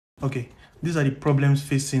Okay, these are the problems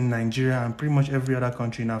facing Nigeria and pretty much every other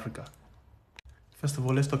country in Africa. First of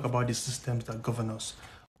all, let's talk about the systems that govern us.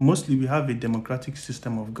 Mostly, we have a democratic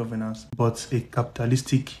system of governance, but a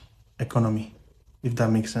capitalistic economy, if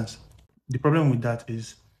that makes sense. The problem with that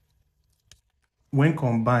is when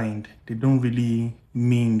combined, they don't really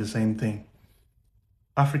mean the same thing.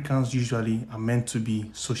 Africans usually are meant to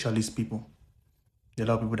be socialist people. There are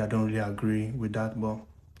a lot of people that don't really agree with that, but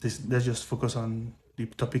let's just focus on the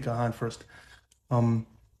topic at hand first. When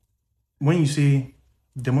you say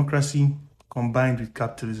democracy combined with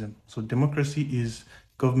capitalism, so democracy is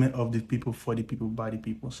government of the people, for the people, by the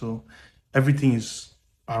people. So everything is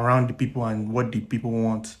around the people and what the people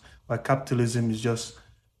want. While capitalism is just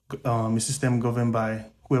a system governed by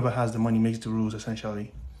whoever has the money makes the rules,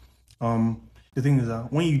 essentially. The thing is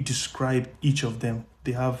that when you describe each of them,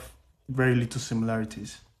 they have very little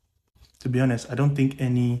similarities. To be honest, I don't think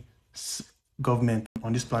any government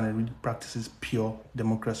on this planet really practices pure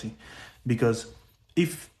democracy, because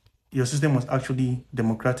if your system was actually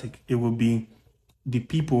democratic, it would be the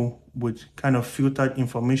people with kind of filtered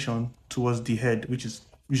information towards the head, which is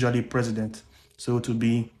usually a president. So it would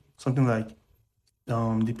be something like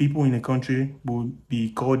the people in a country would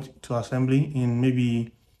be called to assembly in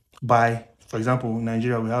maybe by, for example, in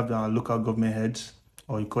Nigeria, we have the local government heads,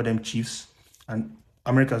 or you call them chiefs, and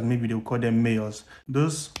Americas, maybe they'll call them mayors.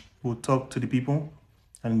 Those will talk to the people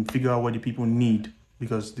and figure out what the people need,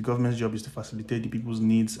 because the government's job is to facilitate the people's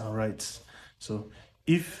needs and rights. So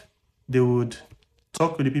if they would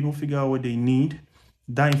talk with the people, figure out what they need,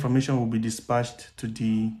 that information will be dispatched to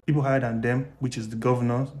the people higher than them, which is the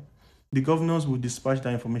governors. The governors will dispatch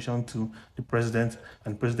that information to the president,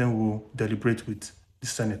 and the president will deliberate with the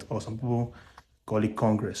Senate, or some people call it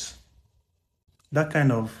Congress. That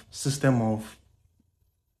kind of system of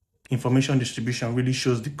information distribution really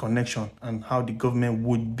shows the connection and how the government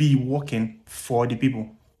would be working for the people,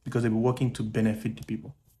 because they'll be working to benefit the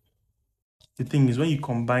people. The thing is, when you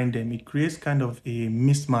combine them, it creates kind of a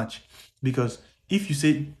mismatch, because if you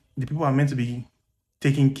say the people are meant to be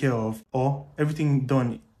taken care of, or everything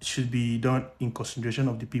done should be done in consideration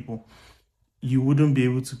of the people, you wouldn't be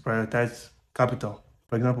able to prioritize capital.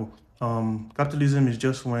 For example, capitalism is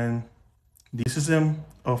just when the system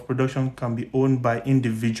of production can be owned by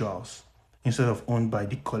individuals instead of owned by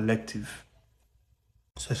the collective.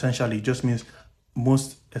 So essentially, it just means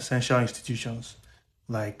most essential institutions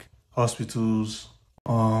like hospitals,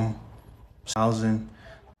 housing,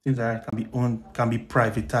 things like that can be owned, can be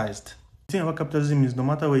privatized. The thing about capitalism is no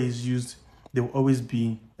matter where it's used, there will always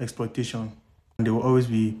be exploitation and there will always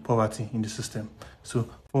be poverty in the system. So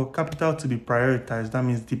for capital to be prioritized, that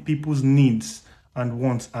means the people's needs and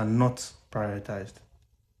wants are not prioritized.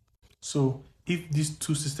 So if these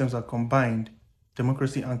two systems are combined,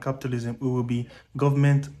 democracy and capitalism, it will be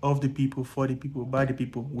government of the people, for the people, by the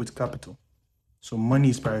people, with capital. So money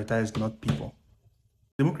is prioritized, not people.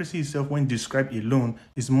 Democracy itself, when described alone,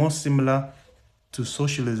 is more similar to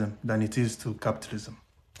socialism than it is to capitalism.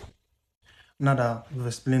 Now that we've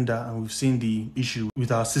explained that and we've seen the issue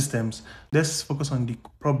with our systems, let's focus on the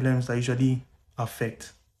problems that usually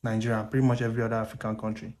affect Nigeria and pretty much every other African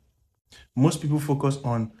country. Most people focus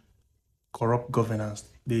on corrupt governance.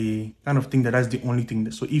 They kind of think that that's the only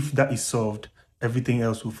thing. So if that is solved, everything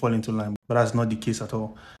else will fall into line. But that's not the case at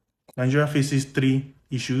all. Nigeria faces three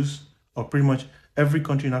issues, or pretty much every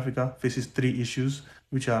country in Africa faces three issues,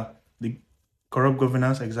 which are the corrupt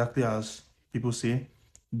governance, exactly as people say,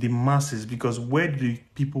 the masses, because where do the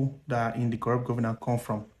people that are in the corrupt governance come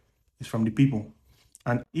from? It's from the people.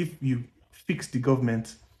 And if you fix the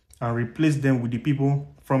government and replace them with the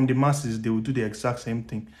people from the masses, they will do the exact same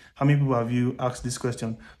thing. How many people have you asked this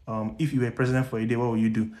question? If you were president for a day, what will you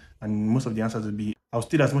do? And most of the answers will be, I'll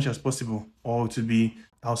steal as much as possible, or to be,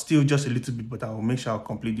 I'll steal just a little bit, but I'll make sure I'll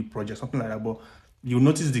complete the project, something like that. But you'll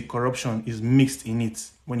notice the corruption is mixed in it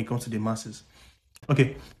when it comes to the masses.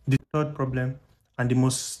 Okay, the third problem, and the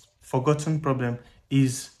most forgotten problem,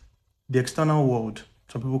 is the external world.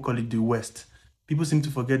 Some people call it the West. People seem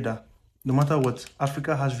to forget that no matter what,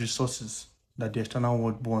 Africa has resources that the external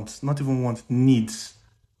world wants, not even wants, needs.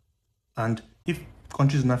 And if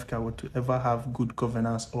countries in Africa were to ever have good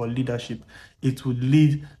governance or leadership, it would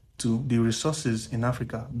lead to the resources in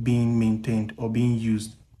Africa being maintained or being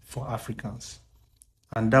used for Africans.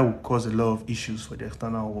 And that would cause a lot of issues for the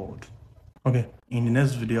external world. Okay, in the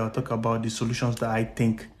next video, I'll talk about the solutions that I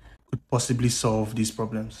think could possibly solve these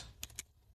problems.